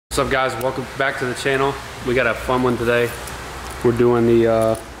What's up guys, welcome back to the channel. We got a fun one today. We're doing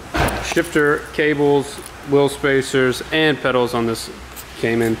the shifter cables, wheel spacers, and pedals on this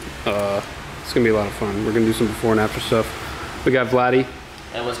Cayman. It's gonna be a lot of fun. We're gonna do some before and after stuff. We got Vladdy.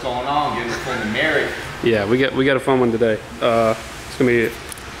 Hey, what's going on? Getting the full Numeric. Yeah, we got a fun one today. It's gonna be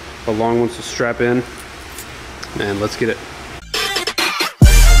a long one, so strap in and let's get it.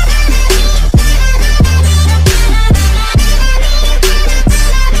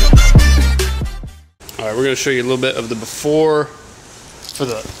 Alright, we're going to show you a little bit of the before for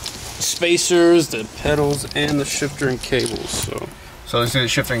the spacers, the pedals, and the shifter and cables. So let's do the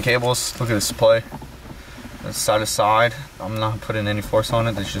shifter and cables. Look at this play. That's side to side. I'm not putting any force on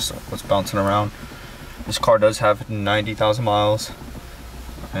it. That's just what's bouncing around. This car does have 90,000 miles.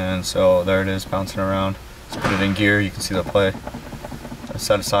 And so there it is bouncing around. Let's put it in gear. You can see the play. That's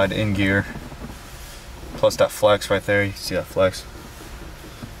side to side in gear. Plus that flex right there. You can see that flex.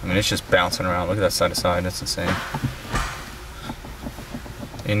 I mean, it's just bouncing around. Look at that side to side. That's insane.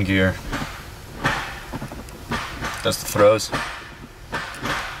 In gear. Does the throws.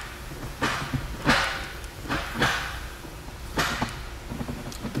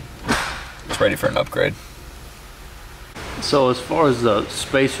 It's ready for an upgrade. So as far as the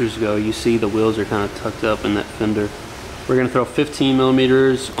spacers go, you see the wheels are kind of tucked up in that fender. We're going to throw 15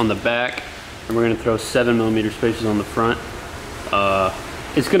 millimeters on the back, and we're going to throw 7 millimeter spacers on the front.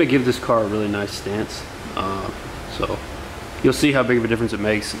 It's going to give this car a really nice stance, so you'll see how big of a difference it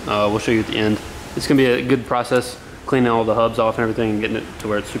makes. We'll show you at the end. It's going to be a good process, cleaning all the hubs off and everything and getting it to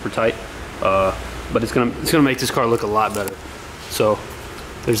where it's super tight, but it's going to make this car look a lot better. So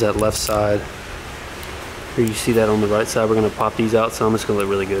there's that left side. Here you see that on the right side. We're going to pop these out some. It's going to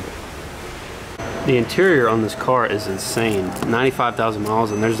look really good. The interior on this car is insane. 95,000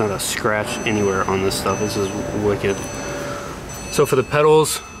 miles and there's not a scratch anywhere on this stuff. This is wicked. So for the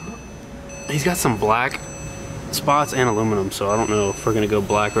pedals, he's got some black spots and aluminum, so I don't know if we're going to go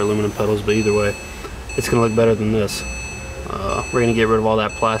black or aluminum pedals, but either way, it's going to look better than this. We're going to get rid of all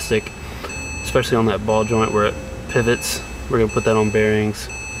that plastic, especially on that ball joint where it pivots. We're going to put that on bearings.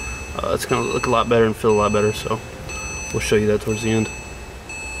 It's going to look a lot better and feel a lot better, so we'll show you that towards the end.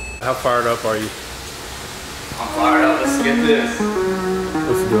 How fired up are you? I'm fired up. Let's get this.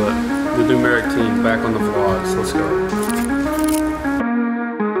 Let's do it. The Numeric team back on the vlogs. Let's go.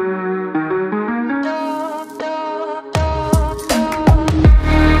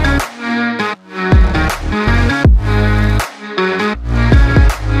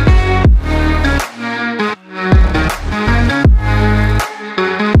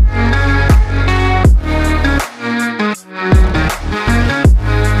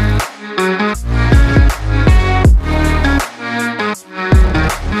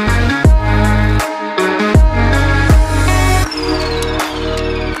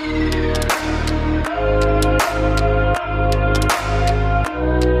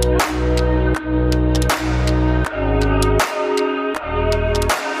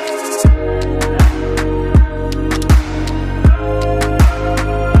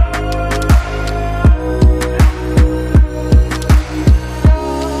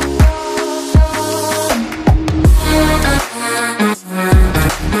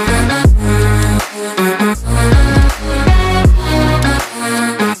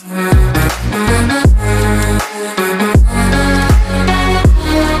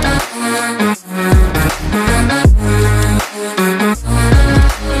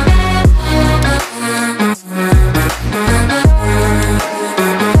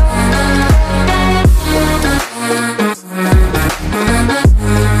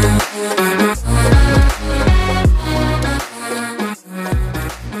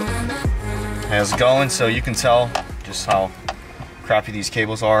 How's it going? So you can tell just how crappy these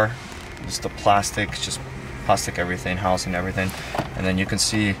cables are. Just the plastic, just plastic everything, housing everything. And then you can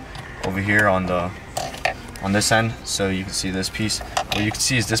see over here on this end, so you can see this piece. What you can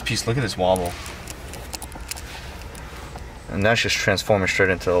see is this piece. Look at this wobble. And that's just transforming straight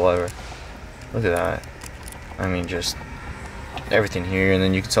into the lever. Look at that. I mean, just everything here, and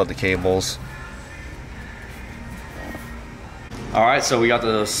then you can tell the cables. Alright, so we got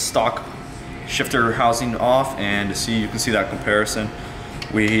the stock shifter housing off, and you can see that comparison.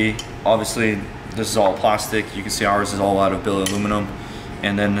 We obviously, this is all plastic. You can see ours is all out of billet aluminum,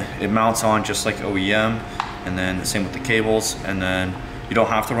 and then it mounts on just like OEM, and then the same with the cables. And then you don't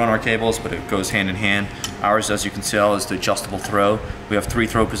have to run our cables, but it goes hand in hand. Ours, as you can tell, is the adjustable throw. We have 3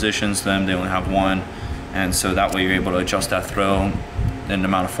 throw positions, them they only have 1, and so that way you're able to adjust that throw. Then the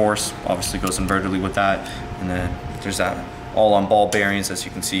amount of force obviously goes invertedly with that, and then there's that all on ball bearings, as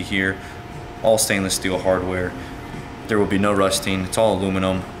you can see here, all stainless steel hardware. There will be no rusting, it's all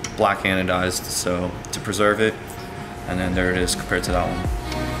aluminum, black anodized, so to preserve it. And then there it is compared to that one.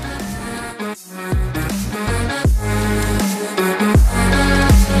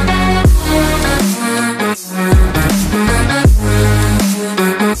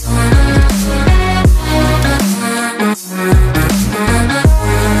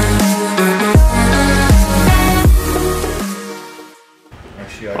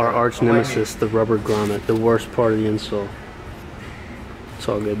 Our arch nemesis, the rubber grommet, the worst part of the install. It's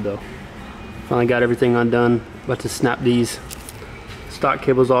all good though. Finally got everything undone. About to snap these stock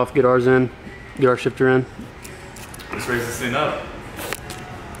cables off, get ours in, get our shifter in. Let's raise this thing up.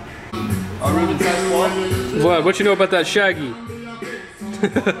 Our ribbon size 12. What you know about that Shaggy?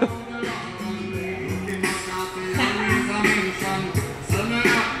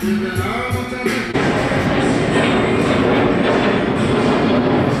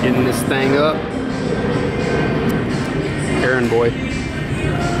 Getting this thing up. Aaron boy.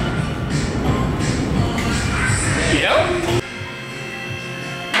 Yep.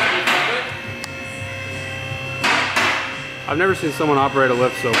 I've never seen someone operate a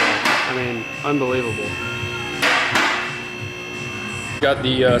lift so well. I mean, unbelievable. Got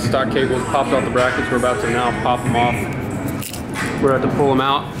the stock cables popped off the brackets. We're about to now pop them off. We're about to pull them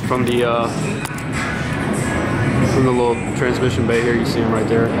out from the little transmission bay here. You see them right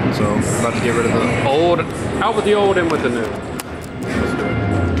there. So we're about to get rid of the old, out with the old, in with the new. Let's do it.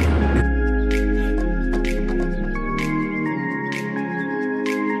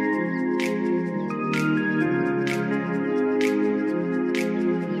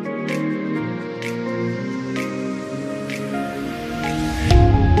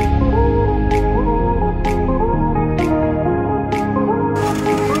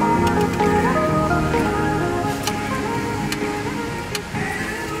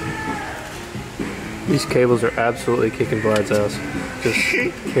 These cables are absolutely kicking Vlad's ass. Just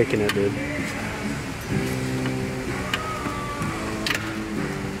kicking it, dude.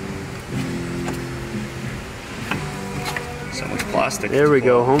 So much plastic. There we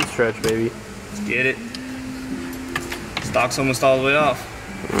go, home stretch, baby. Let's get it. Stock's almost all the way off.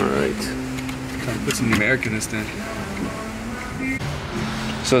 Alright. Time to put some numeric in this thing.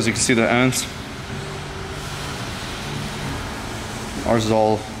 So as you can see the ends, ours is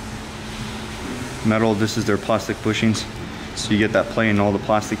all metal. This is their plastic bushings. So you get that play in all the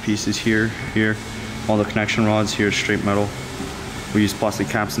plastic pieces here, all the connection rods here, straight metal. We use plastic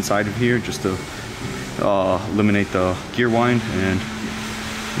caps inside of here just to eliminate the gear wind, and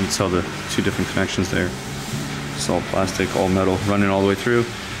you can tell the two different connections there. It's all plastic, all metal, running all the way through.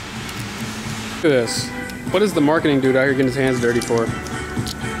 Look at this. What is the marketing dude out here getting his hands dirty for?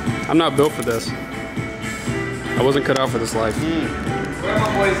 I'm not built for this. I wasn't cut out for this life.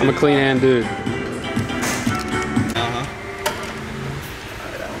 I'm a clean hand dude.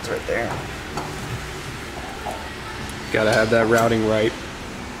 That one's right there. Gotta have that routing right.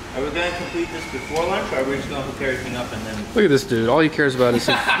 Are we going to complete this before lunch, or are we just going to hook everything up and then... Look at this dude. All he cares about is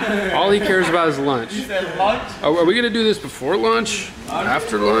lunch. You said lunch? Are we gonna do this before lunch?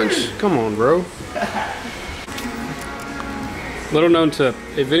 After lunch? Come on, bro. Little known tip: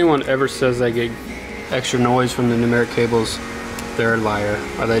 if anyone ever says they get extra noise from the numeric cables, they're a liar,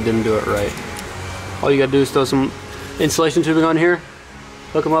 or they didn't do it right. All you gotta do is throw some insulation tubing on here,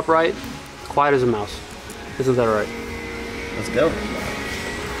 hook them up right, quiet as a mouse. Isn't that right? Let's go.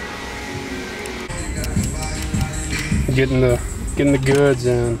 Getting the goods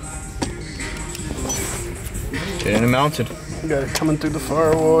in. Getting it mounted. We got it coming through the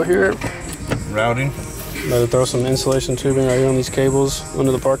firewall here. Routing. About to throw some insulation tubing right here on these cables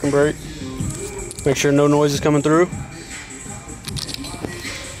under the parking brake. Make sure no noise is coming through.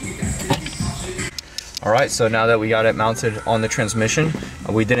 All right, so now that we got it mounted on the transmission,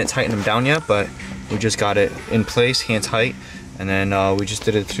 we didn't tighten them down yet, but we just got it in place, hand tight. And then we just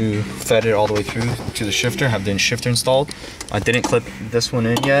did it through, fed it all the way through to the shifter, have the shifter installed. I didn't clip this one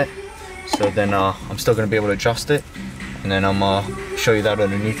in yet, so then I'm still gonna be able to adjust it. And then I'm show you that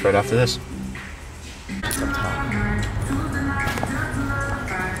underneath right after this.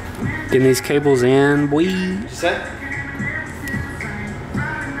 Getting these cables in, boy. Set?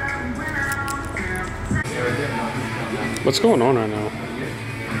 What's going on right now?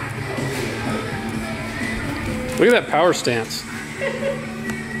 Look at that power stance.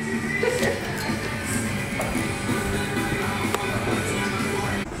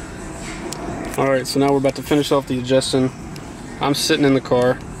 Alright, so now we're about to finish off the adjusting. I'm sitting in the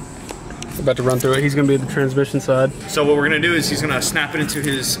car. About to run through it. He's going to be at the transmission side. So what we're going to do is he's going to snap it into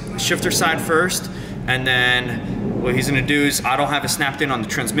his shifter side first, and then what he's going to do is, I don't have it snapped in on the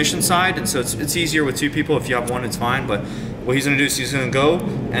transmission side, and so it's easier with two people. If you have one, it's fine, but what he's gonna do is he's gonna go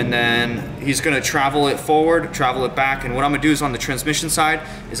and then he's gonna travel it forward, travel it back, and what I'm gonna do is on the transmission side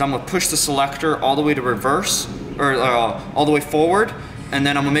is I'm gonna push the selector all the way to reverse, or all the way forward, and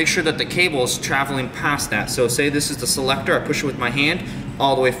then I'm gonna make sure that the cable is traveling past that. So say this is the selector, I push it with my hand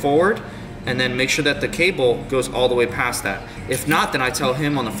all the way forward, and then make sure that the cable goes all the way past that. If not, then I tell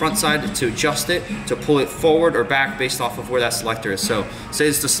him on the front side to adjust it, to pull it forward or back based off of where that selector is. So say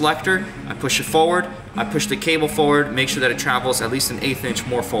it's the selector, I push it forward, I push the cable forward, make sure that it travels at least an 1/8 inch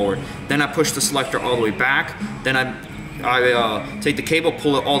more forward. Then I push the selector all the way back, then I take the cable,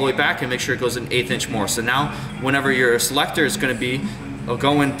 pull it all the way back, and make sure it goes an 1/8 inch more. So now whenever your selector is gonna be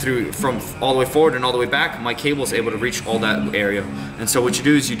going through from all the way forward and all the way back, my cable is able to reach all that area. And so what you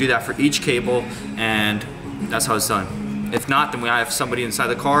do is you do that for each cable, and that's how it's done. If not, then we have somebody inside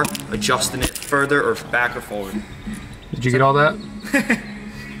the car adjusting it further or back or forward. Did you get all that?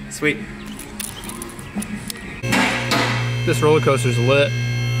 Sweet. This roller coaster's lit.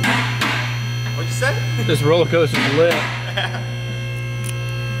 What'd you say? This roller coaster's lit.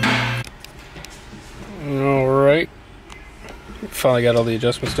 All right. Finally got all the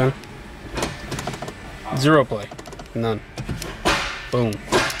adjustments done. 0 play. None. Boom.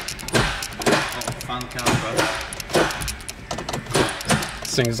 Final count, brother.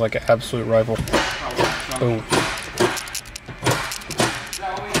 This thing is like an absolute rifle. Boom.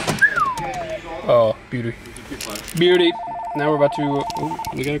 Oh, beauty. Beauty. Now we're about to, oh,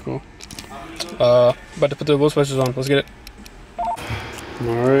 we got it cool. About to put the wheel spacers on. Let's get it.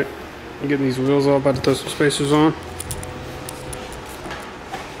 All right. I'm getting these wheels all, about to throw some spacers on.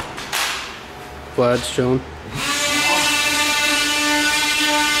 Vlad's chilling.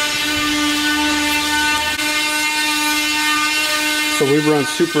 So we run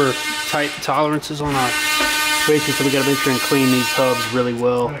super tight tolerances on our spacers, so we gotta make sure and clean these hubs really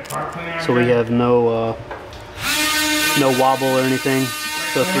well, so we have no wobble or anything.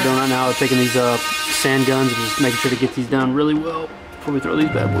 So that's what we're doing right now, taking these sand guns and just making sure to get these down really well before we throw these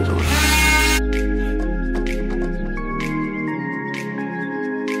bad boys on.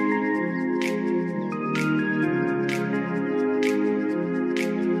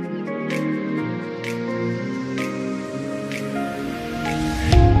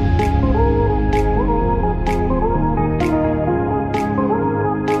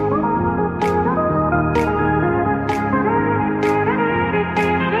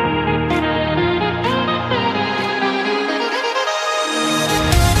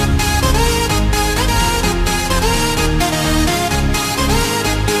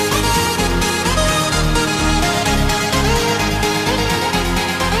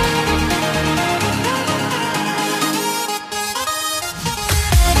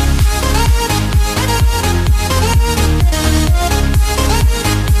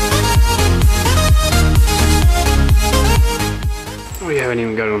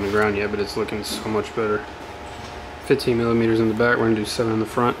 Ground yet, but it's looking so much better. 15 millimeters in the back, we're gonna do 7 in the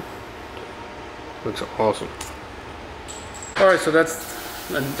front. Looks awesome. All right, so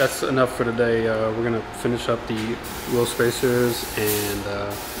that's enough for today. We're gonna finish up the wheel spacers and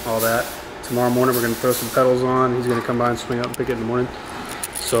all that. Tomorrow morning we're gonna throw some pedals on. He's gonna come by and swing up and pick it in the morning.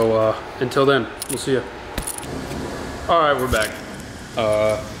 So until then, we'll see you. All right, we're back.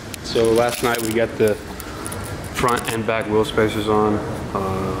 So last night we got the front and back wheel spacers on.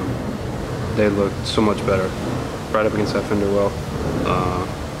 They look so much better right up against that fender well.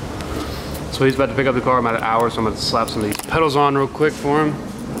 So he's about to pick up the car. I'm at an hour, so I'm going to slap some of these pedals on real quick for him.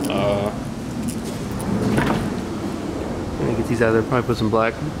 Get these out of there. Probably put some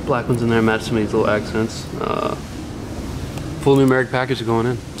black ones in there, match some of these little accents. Full numeric package going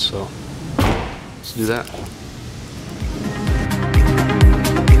in, so let's do that.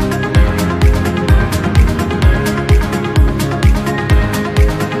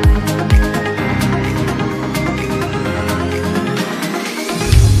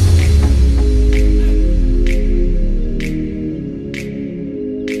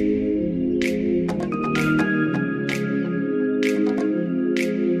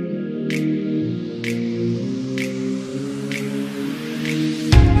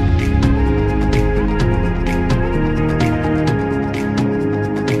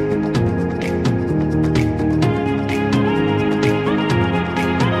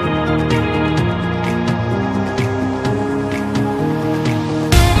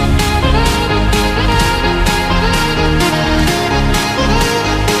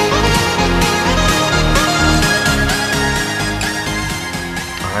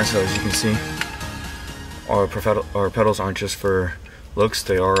 So as you can see, our pedals aren't just for looks,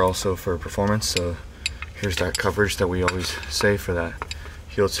 they are also for performance. So here's that coverage that we always say for that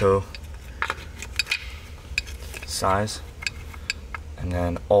heel toe size. And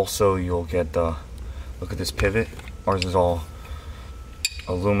then also you'll get the, look at this pivot. Ours is all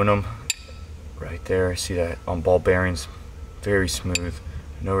aluminum right there. See that on ball bearings, very smooth,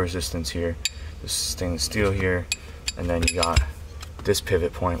 no resistance here. This is stainless steel here, and then you got this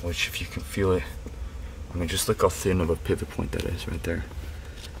pivot point, which if you can feel it, I mean, just look how thin of a pivot point that is right there.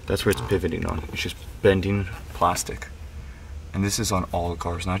 That's where it's pivoting on. It's just bending plastic. And this is on all the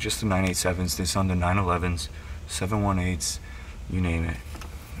cars, not just the 987s. This is on the 911s, 718s, you name it.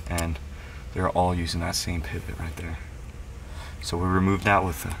 And they're all using that same pivot right there. So we removed that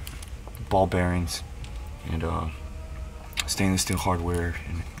with ball bearings and stainless steel hardware,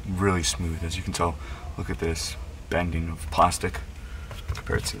 and really smooth, as you can tell. Look at this bending of plastic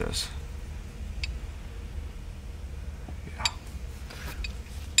compared to this. Yeah.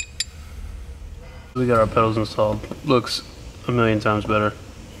 We got our pedals installed. Looks a million times better,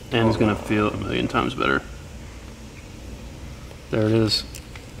 and it's gonna feel a million times better. There it is.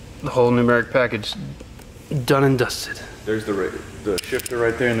 The whole Numeric package done and dusted. There's the shifter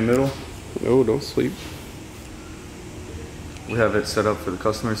right there in the middle. Oh, don't sleep. We have it set up for the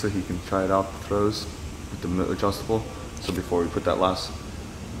customer so he can try it out, the throws with the adjustable. So before we put that last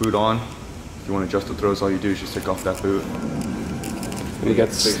boot on, if you want to adjust the throws, all you do is just take off that boot. And you got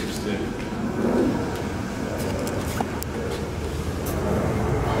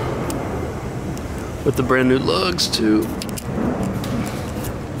with the brand new lugs too.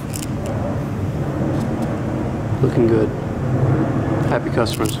 Looking good. Happy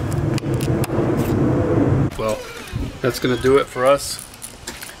customers. Well, that's gonna do it for us.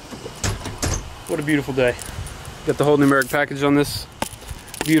 What a beautiful day. Got the whole Numeric package on this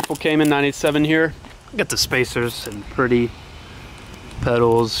beautiful Cayman 987 here. Got the spacers and pretty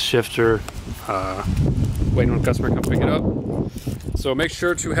pedals, shifter. Waiting on the customer to come pick it up. So make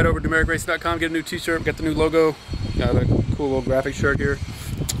sure to head over to numericracing.com, get a new t-shirt, got the new logo, got a cool little graphic shirt here.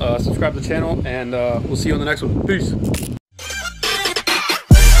 Subscribe to the channel, and we'll see you on the next one. Peace.